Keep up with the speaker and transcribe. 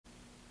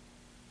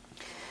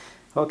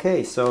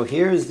Okay, so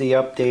here's the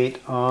update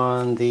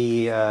on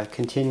the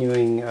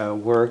continuing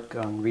work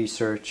on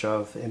research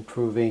of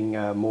improving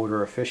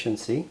motor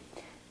efficiency.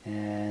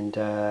 And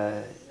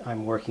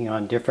I'm working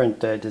on different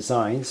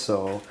designs.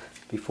 So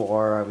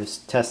before I was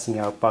testing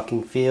out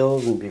bucking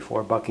fields, and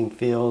before bucking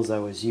fields I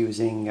was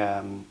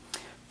using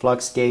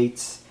flux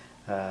gates.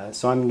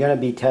 So I'm going to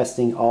be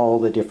testing all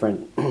the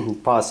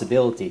different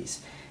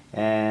possibilities.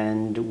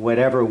 And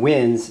whatever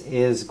wins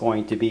is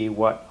going to be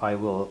what I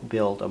will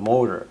build a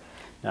motor.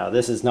 Now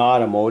this is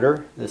not a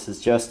motor, this is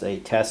just a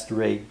test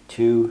rig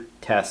to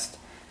test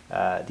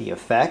the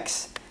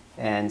effects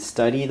and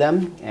study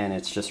them, and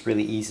it's just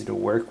really easy to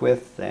work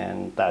with,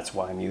 and that's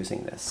why I'm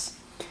using this.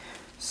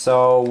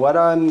 So what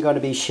I'm going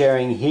to be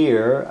sharing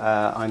here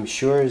I'm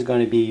sure is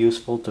going to be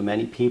useful to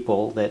many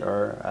people that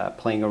are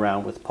playing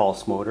around with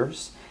pulse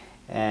motors,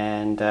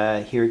 and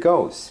here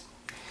goes.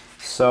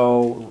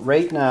 So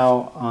right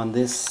now on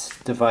this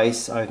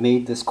device I've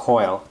made this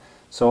coil.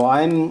 So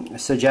I'm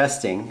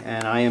suggesting,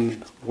 and I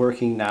am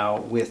working now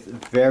with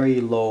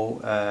very low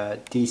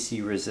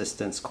DC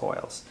resistance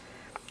coils.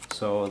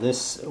 So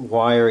this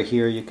wire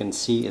here you can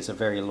see is a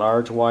very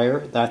large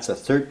wire. That's a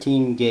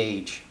 13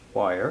 gauge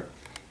wire,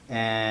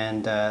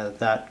 and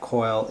that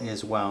coil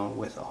is wound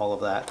with all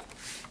of that.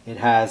 It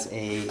has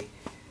a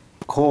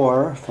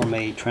core from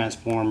a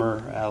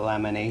transformer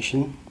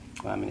lamination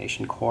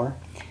core,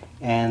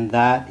 and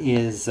that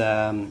is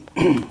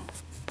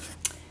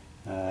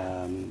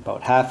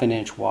about 1/2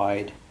 inch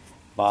wide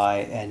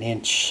by 1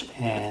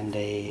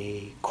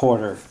 1.25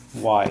 inches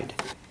wide.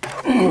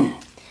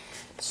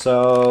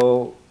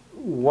 So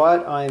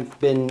what I've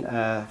been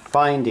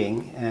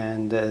finding,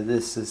 and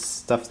this is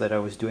stuff that I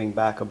was doing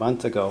back a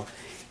month ago,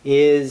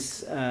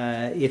 is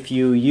if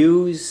you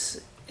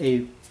use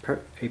a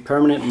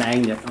permanent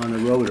magnet on a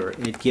rotor,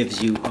 it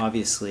gives you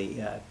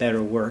obviously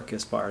better work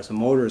as far as the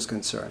motor is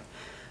concerned.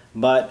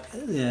 But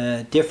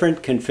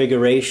different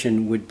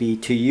configuration would be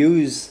to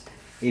use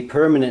a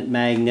permanent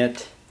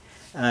magnet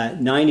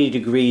 90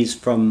 degrees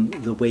from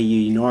the way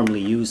you normally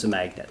use a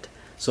magnet.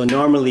 So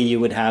normally you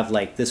would have,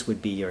 like, this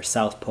would be your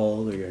south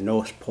pole or your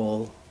north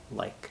pole,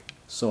 like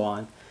so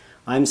on.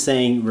 I'm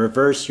saying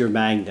reverse your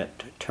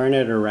magnet, turn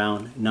it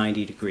around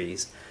 90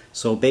 degrees.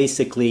 So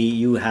basically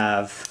you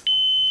have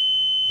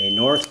a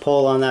north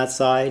pole on that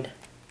side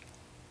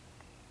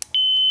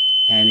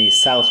and a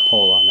south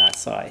pole on that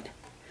side.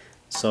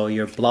 So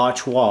your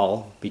blotch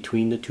wall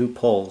between the two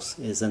poles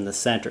is in the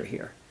center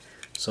here.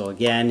 So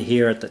again,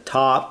 here at the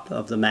top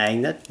of the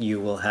magnet you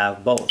will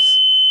have both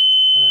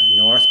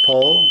north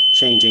pole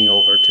changing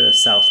over to a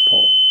south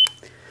pole.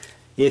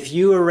 If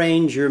you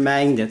arrange your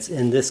magnets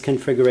in this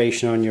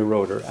configuration on your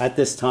rotor, at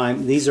this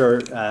time, these are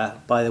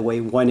by the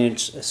way 1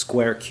 inch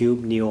square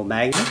cube Neo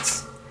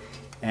magnets,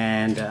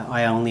 and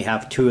I only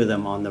have 2 of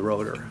them on the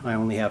rotor. I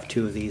only have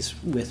 2 of these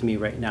with me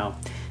right now.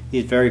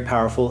 These very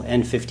powerful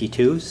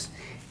N52s,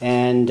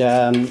 and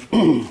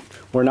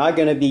we're not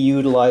going to be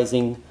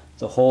utilizing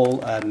the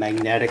whole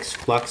magnetics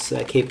flux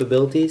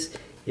capabilities.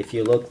 If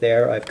you look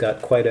there, I've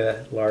got quite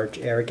a large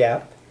air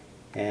gap,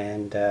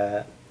 and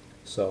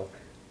so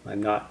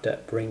I'm not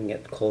bringing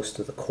it close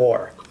to the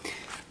core.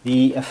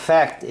 The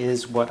effect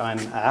is what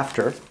I'm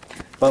after,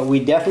 but we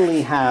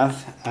definitely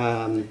have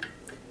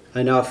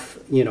enough,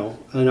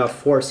 enough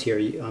force here.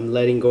 I'm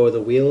letting go of the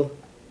wheel,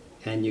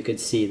 and you could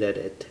see that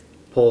it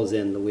pulls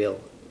in the wheel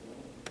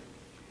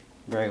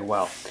very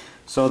well.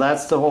 So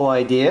that's the whole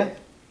idea,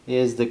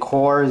 is the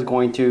core is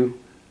going to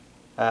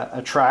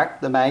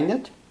attract the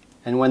magnet,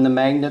 and when the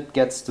magnet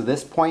gets to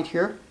this point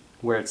here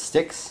where it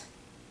sticks,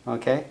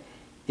 okay,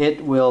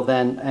 it will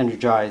then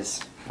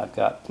energize. I've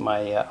got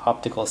my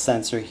optical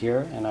sensor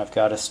here, and I've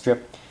got a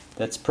strip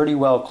that's pretty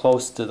well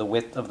close to the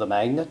width of the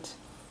magnet.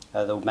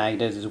 The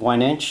magnet is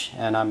 1 inch,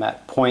 and I'm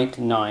at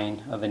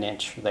 0.9 of an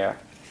inch there.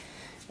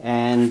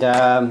 And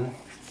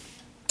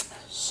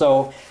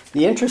so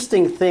the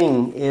interesting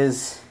thing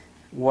is,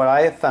 what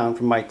I have found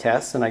from my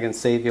tests, and I can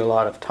save you a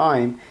lot of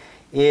time,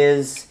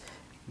 is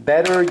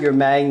better your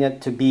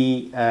magnet to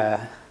be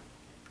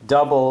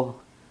double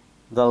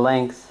the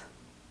length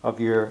of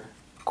your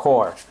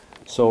core.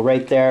 So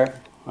right there,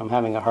 I'm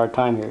having a hard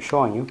time here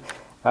showing you,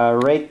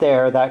 right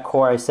there, that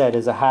core I said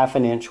is a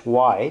 1/2 inch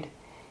wide,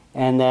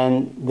 and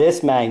then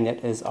this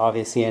magnet is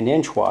obviously 1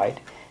 inch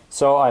wide.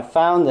 So I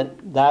found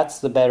that that's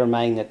the better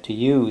magnet to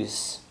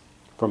use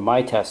from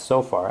my test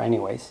so far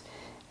anyways.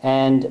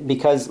 And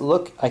because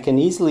look, I can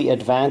easily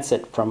advance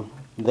it from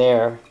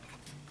there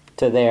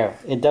to there.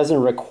 It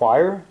doesn't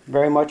require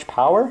very much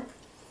power,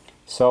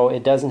 so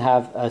it doesn't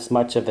have as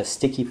much of a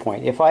sticky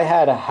point. If I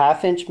had a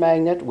 1/2 inch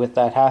magnet with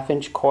that 1/2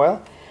 inch coil,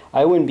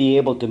 I wouldn't be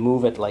able to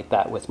move it like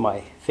that with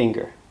my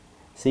finger.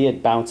 See,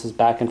 it bounces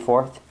back and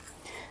forth.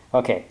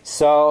 Okay,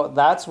 so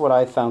that's what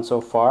I've found so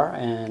far,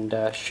 and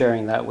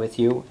sharing that with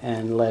you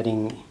and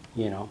letting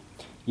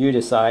you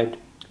decide.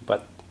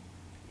 But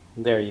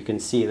there you can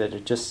see that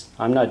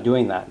I'm not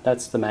doing that.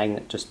 That's the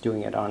magnet just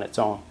doing it on its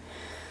own.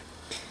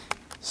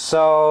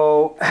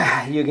 So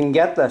you can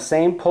get the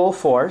same pull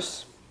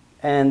force,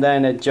 and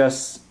then it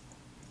just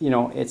you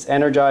know, it's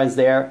energized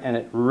there, and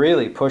it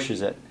really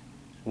pushes it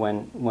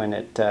when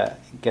it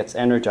gets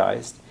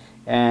energized,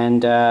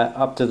 and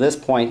up to this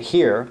point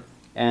here,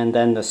 and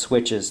then the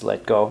switch is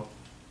let go,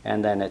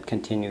 and then it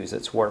continues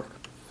its work.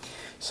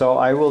 So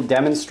I will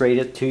demonstrate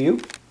it to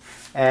you,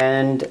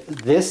 and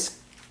this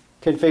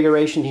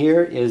configuration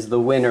here is the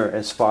winner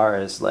as far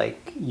as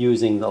like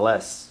using the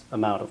less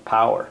amount of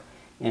power.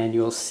 And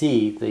you'll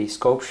see the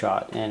scope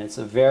shot, and it's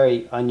a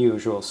very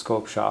unusual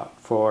scope shot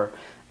for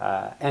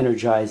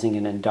energizing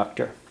an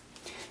inductor.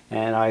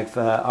 And I've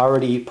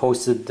already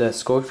posted the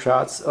scope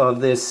shots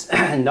of this,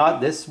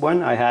 not this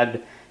one. I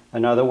had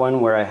another one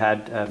where I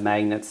had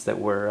magnets that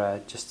were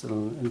just a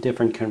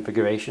different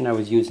configuration. I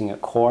was using a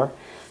core.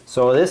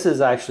 So this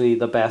is actually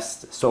the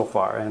best so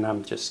far, and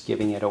I'm just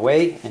giving it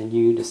away, and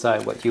you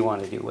decide what you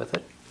want to do with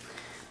it.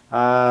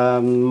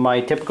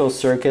 My typical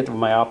circuit of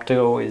my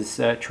opto is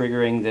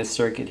triggering this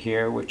circuit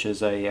here, which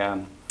is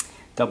a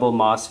double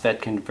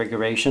MOSFET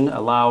configuration,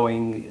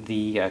 allowing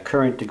the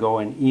current to go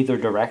in either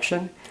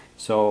direction.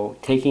 So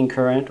taking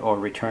current or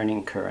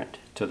returning current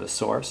to the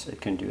source,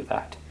 it can do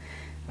that.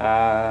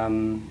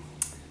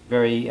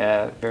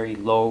 Very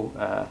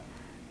low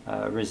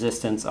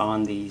resistance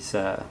on these.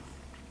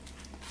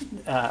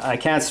 I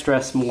can't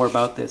stress more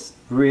about this.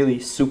 Really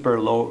super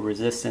low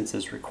resistance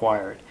is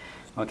required.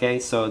 Okay,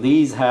 so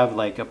these have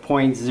like a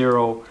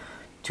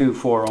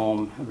 0.024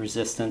 ohm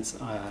resistance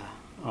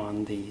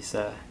on these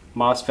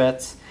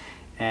MOSFETs,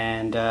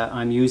 and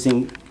I'm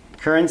using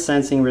current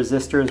sensing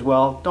resistor as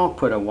well. Don't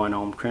put a 1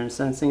 ohm current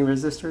sensing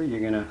resistor.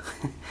 You're gonna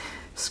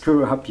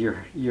screw up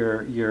your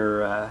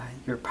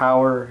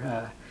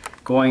power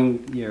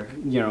going,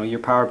 your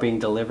power being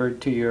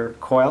delivered to your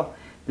coil.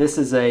 This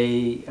is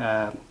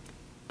a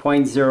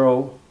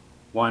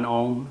 0.01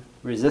 ohm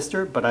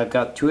resistor, but I've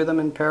got two of them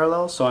in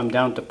parallel, so I'm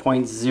down to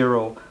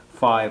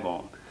 0.05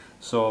 ohm.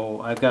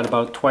 So I've got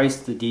about twice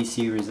the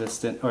DC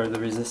resistance, or the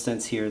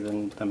resistance here,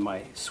 than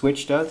my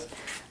switch does.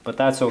 But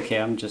that's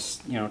okay. I'm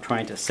just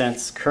trying to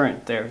sense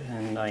current there,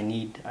 and I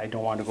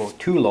don't want to go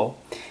too low.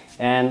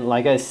 And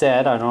like I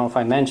said, I don't know if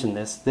I mentioned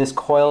this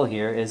coil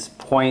here is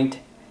 0.3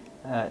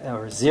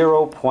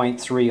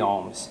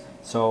 ohms.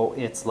 So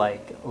it's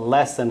like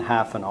less than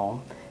half an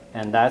ohm.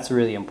 And that's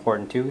really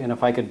important too. And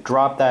if I could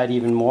drop that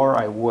even more,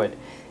 I would.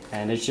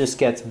 And it just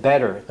gets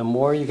better. The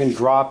more you can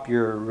drop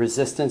your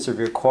resistance of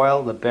your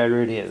coil, the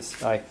better it is.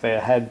 If I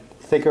had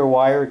thicker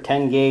wire,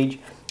 10 gauge,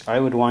 I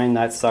would wind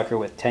that sucker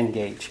with 10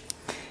 gauge.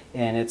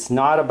 And it's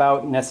not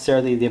about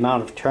necessarily the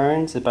amount of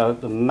turns, it's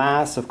about the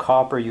mass of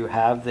copper you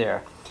have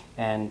there.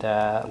 And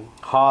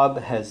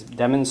Hobb has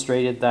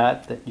demonstrated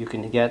that you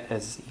can get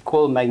as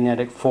equal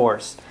magnetic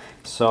force,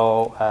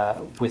 so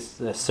with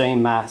the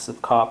same mass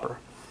of copper.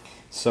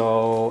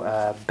 So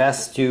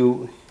best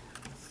to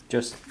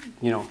just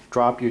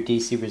drop your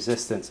DC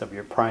resistance of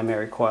your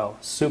primary coil.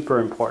 Super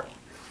important.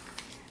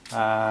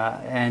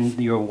 And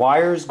your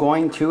wires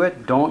going to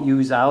it, don't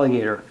use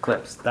alligator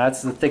clips.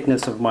 That's the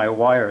thickness of my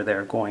wire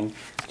there going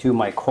to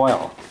my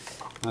coil.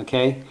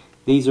 Okay,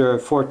 these are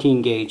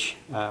 14 gauge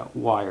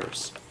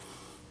wires.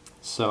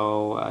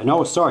 So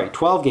no, sorry,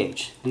 12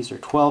 gauge. These are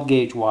 12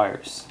 gauge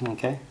wires.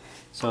 Okay.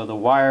 So the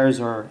wires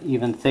are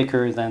even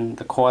thicker than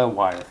the coil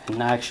wire. And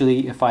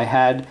actually, if I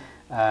had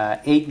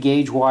 8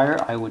 gauge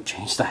wire, I would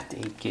change that to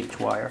 8 gauge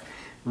wire.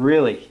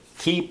 Really,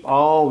 keep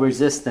all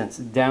resistance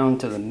down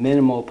to the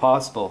minimal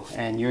possible,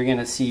 and you're going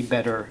to see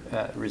better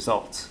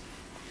results.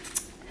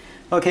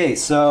 Okay,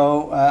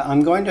 so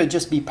I'm going to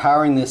just be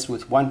powering this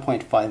with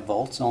 1.5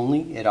 volts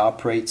only. It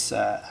operates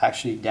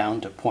actually down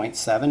to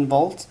 0.7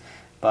 volts,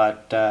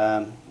 but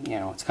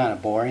it's kind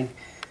of boring.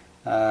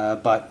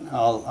 But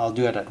I'll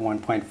do it at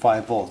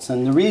 1.5 volts.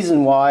 And the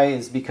reason why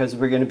is because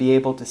we're going to be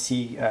able to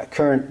see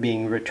current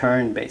being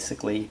returned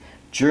basically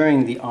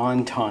during the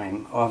on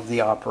time of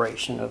the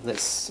operation of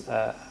this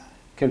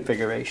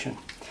configuration.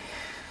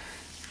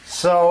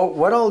 So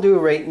what I'll do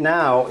right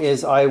now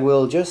is I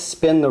will just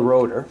spin the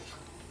rotor.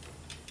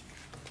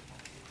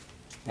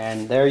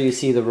 And there you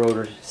see the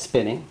rotor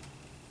spinning.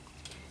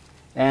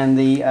 And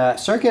the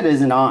circuit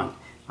isn't on.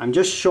 I'm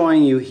just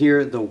showing you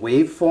here the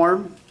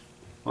waveform.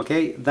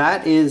 Okay,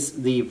 that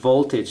is the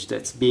voltage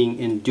that's being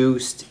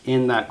induced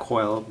in that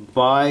coil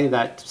by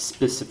that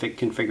specific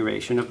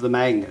configuration of the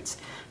magnets.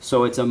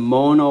 So it's a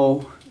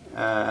mono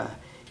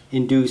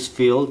induced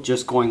field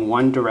just going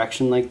one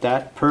direction like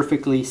that,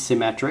 perfectly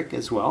symmetric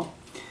as well.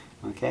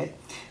 Okay,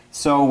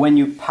 so when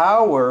you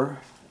power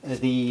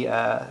the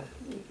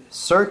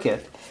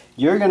circuit,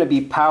 you're going to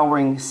be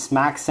powering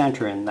smack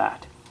center in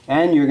that,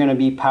 and you're going to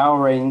be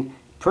powering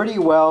pretty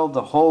well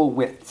the whole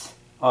width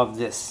of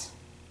this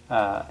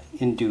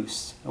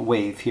induce a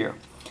wave here.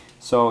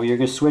 So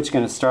your switch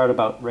going to start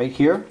about right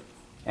here,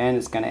 and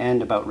it's going to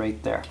end about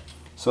right there.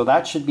 So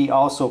that should be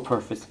also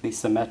perfectly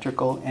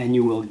symmetrical, and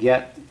you will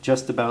get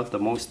just about the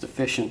most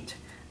efficient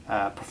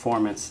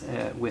performance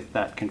with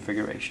that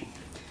configuration.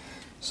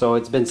 So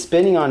it's been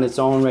spinning on its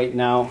own right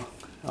now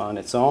on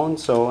its own,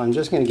 so I'm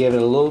just going to give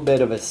it a little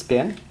bit of a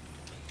spin,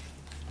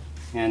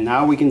 and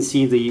now we can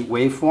see the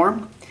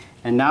waveform.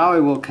 And now I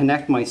will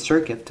connect my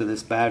circuit to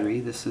this battery.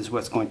 This is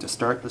what's going to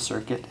start the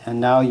circuit, and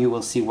now you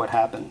will see what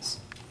happens.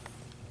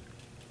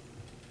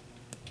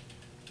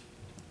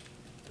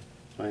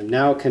 I'm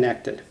now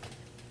connected.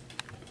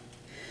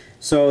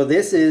 So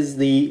this is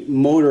the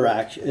motor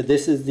action.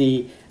 This is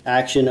the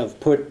action of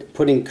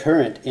putting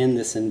current in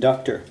this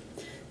inductor.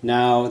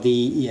 Now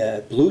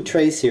the blue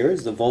trace here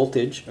is the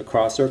voltage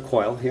across our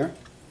coil here.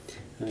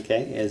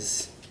 Okay,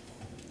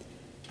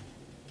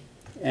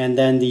 and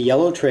then the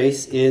yellow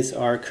trace is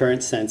our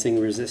current sensing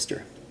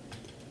resistor.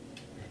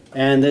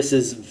 And this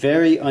is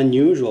very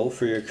unusual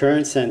for your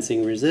current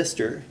sensing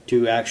resistor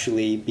to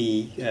actually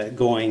be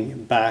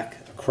going back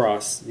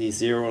across the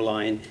zero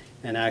line,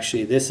 and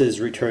actually this is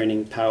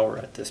returning power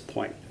at this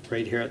point.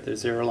 Right here at the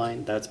zero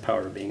line, that's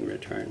power being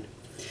returned.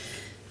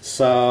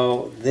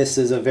 So this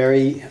is a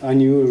very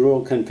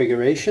unusual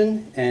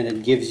configuration, and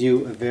it gives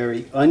you a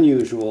very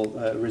unusual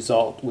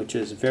result, which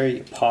is a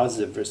very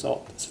positive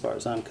result as far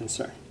as I'm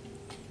concerned.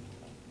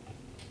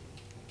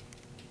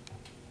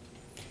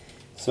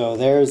 So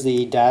there's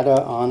the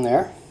data on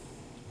there.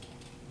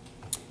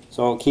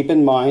 So keep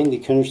in mind the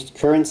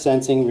current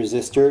sensing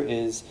resistor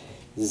is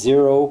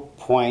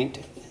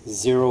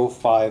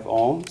 0.05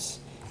 ohms,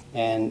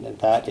 and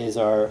that is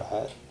our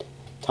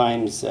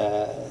times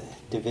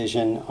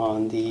division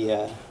on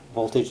the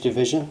voltage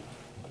division.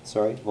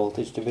 Sorry,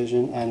 voltage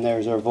division, and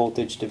there's our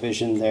voltage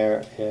division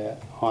there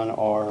on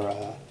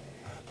our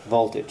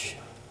voltage.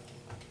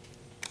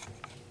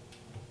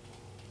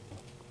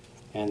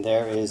 And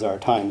there is our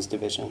times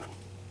division.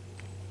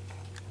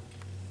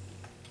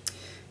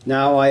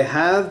 Now I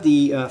have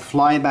the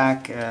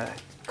flyback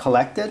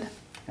collected,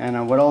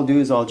 and what I'll do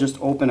is I'll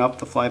just open up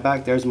the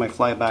flyback. There's my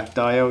flyback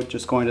diode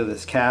just going to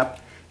this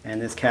cap,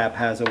 and this cap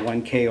has a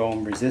 1k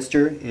ohm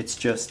resistor. It's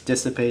just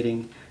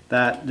dissipating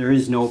that. There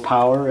is no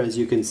power, as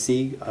you can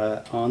see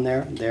on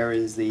there. There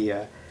is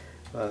the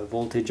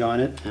voltage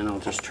on it, and I'll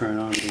just turn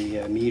on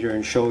the meter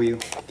and show you.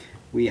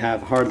 We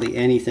have hardly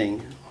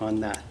anything on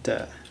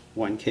that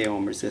 1k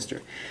ohm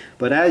resistor.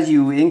 But as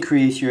you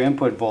increase your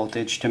input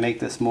voltage to make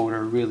this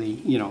motor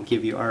really,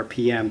 give you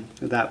RPM,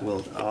 that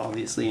will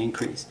obviously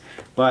increase.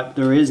 But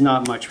there is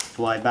not much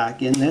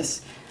flyback in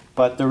this.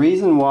 But the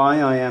reason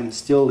why I am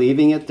still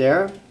leaving it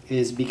there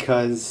is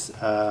because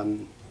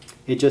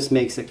it just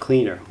makes it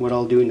cleaner. What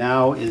I'll do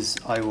now is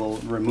I will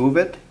remove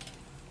it,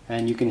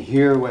 and you can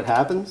hear what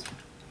happens.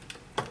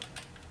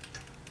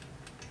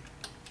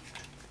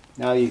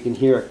 Now you can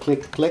hear a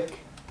click click.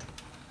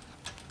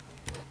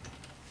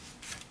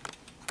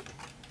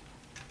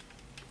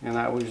 And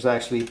that was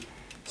actually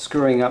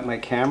screwing up my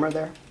camera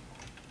there.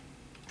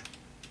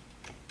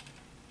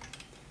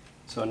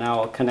 So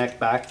now I'll connect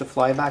back the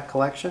flyback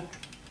collection.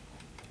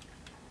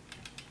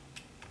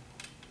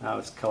 Now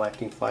it's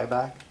collecting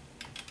flyback.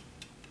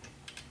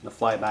 The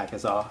flyback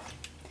is off.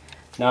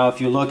 Now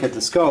if you look at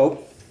the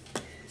scope,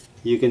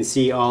 you can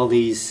see all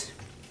these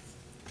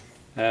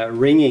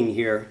ringing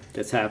here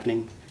that's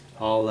happening.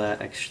 I'll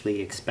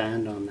actually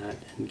expand on that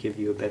and give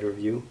you a better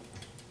view.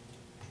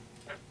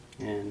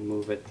 And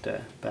move it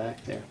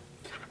back there.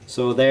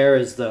 So there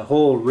is the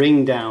whole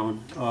ring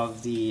down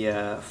of the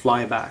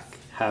flyback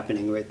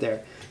happening right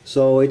there.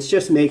 So it's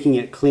just making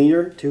it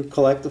cleaner to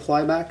collect the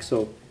flyback.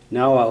 So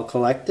now I'll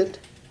collect it.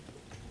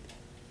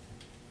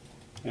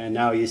 And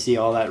now you see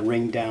all that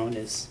ring down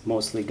is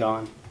mostly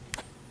gone.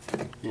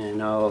 And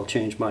now I'll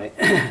change my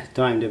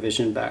time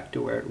division back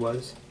to where it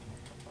was.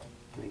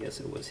 I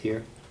guess it was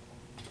here.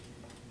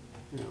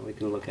 Now we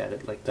can look at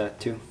it like that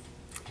too.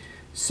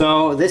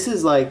 So this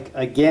is like,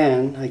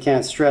 again, I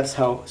can't stress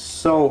how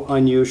so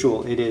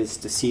unusual it is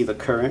to see the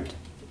current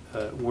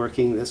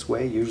working this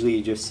way. Usually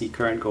you just see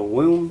current go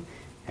boom,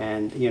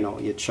 and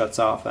it shuts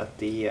off at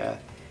the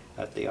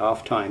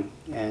off time.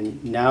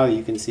 And now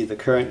you can see the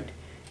current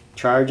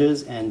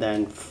charges and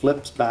then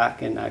flips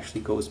back and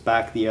actually goes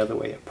back the other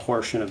way, a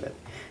portion of it.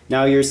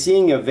 Now you're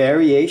seeing a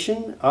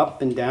variation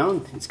up and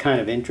down. It's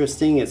kind of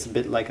interesting. It's a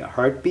bit like a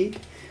heartbeat.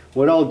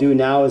 What I'll do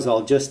now is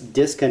I'll just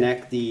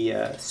disconnect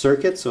the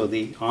circuit, so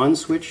the on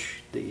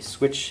switch, the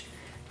switch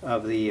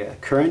of the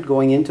current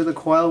going into the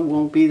coil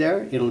won't be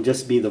there. It'll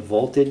just be the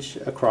voltage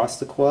across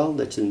the coil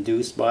that's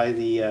induced by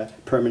the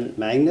permanent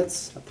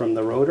magnets from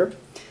the rotor.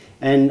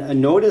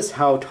 And notice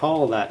how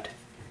tall that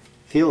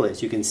field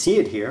is. You can see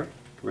it here,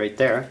 right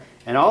there.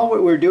 And all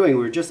what we're doing,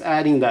 we're just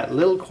adding that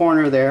little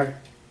corner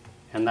there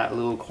and that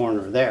little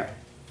corner there.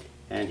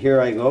 And here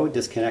I go,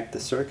 disconnect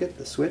the circuit,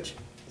 the switch.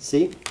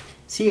 See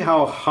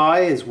how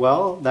high as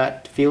well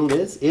that field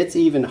is? It's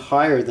even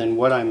higher than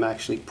what I'm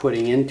actually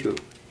putting into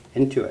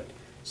it.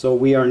 So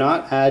we are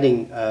not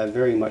adding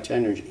very much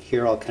energy.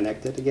 Here I'll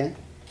connect it again.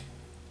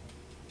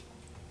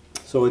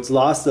 So it's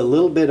lost a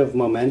little bit of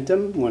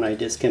momentum when I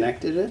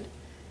disconnected it,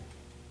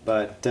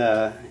 but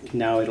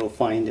now it'll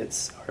find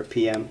its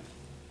RPM.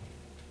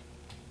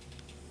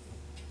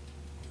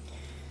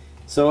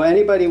 So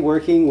anybody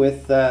working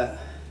with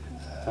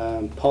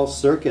pulse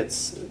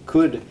circuits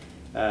could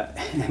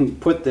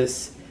put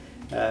this,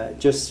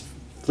 just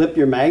flip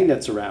your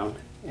magnets around,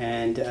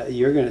 and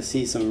you're going to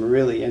see some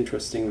really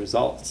interesting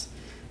results.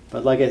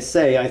 But like I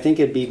say, I think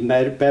it'd be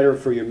better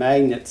for your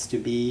magnets to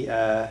be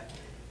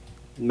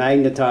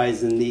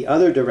magnetized in the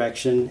other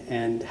direction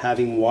and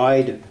having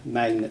wide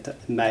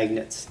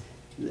magnets,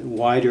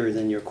 wider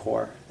than your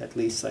core. At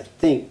least I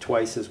think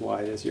twice as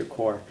wide as your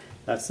core.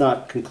 That's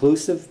not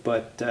conclusive,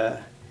 but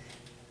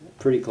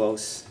pretty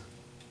close.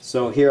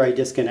 So here I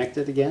disconnect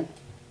it again.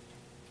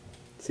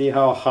 See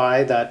how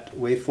high that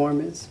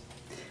waveform is?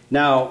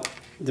 Now,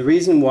 the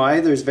reason why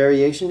there's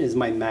variation is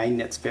my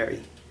magnets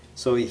vary.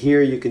 So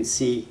here you can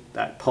see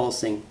that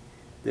pulsing.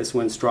 This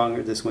one's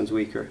stronger, this one's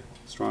weaker,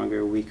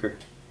 stronger, weaker.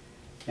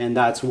 And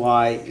that's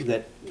why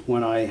that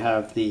when I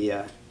have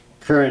the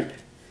current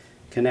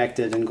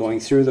connected and going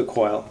through the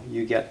coil,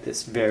 you get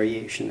this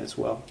variation as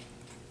well.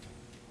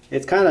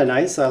 It's kind of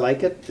nice, I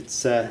like it.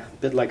 It's a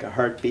bit like a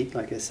heartbeat,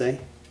 like I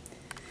say.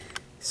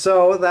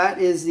 So that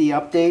is the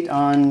update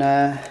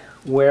on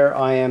where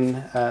I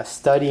am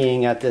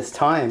studying at this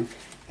time.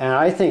 And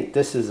I think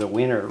this is a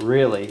winner,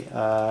 really.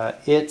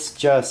 It's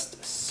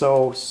just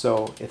so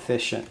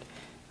efficient.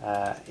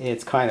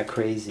 It's kind of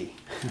crazy.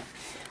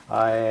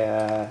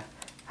 I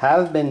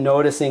have been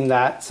noticing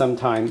that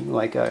sometime,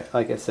 like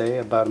I say,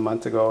 about a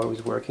month ago I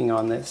was working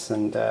on this,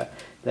 and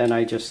then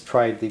I just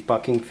tried the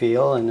bucking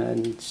feel,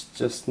 and it's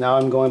just now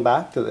I'm going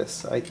back to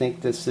this. I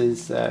think this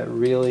is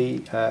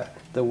really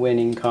the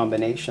winning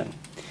combination.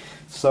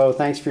 So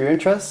thanks for your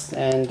interest,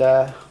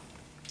 and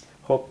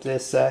hope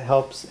this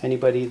helps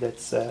anybody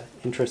that's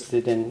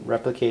interested in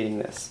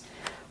replicating this.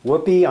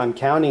 Whoopi, I'm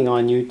counting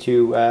on you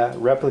to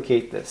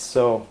replicate this.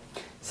 So,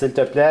 s'il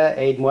te plaît,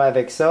 aide-moi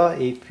avec ça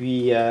et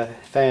puis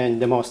fais une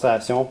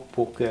démonstration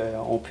pour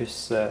qu'on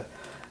puisse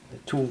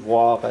tout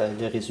voir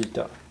les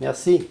résultats.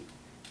 Merci.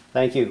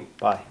 Thank you.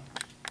 Bye.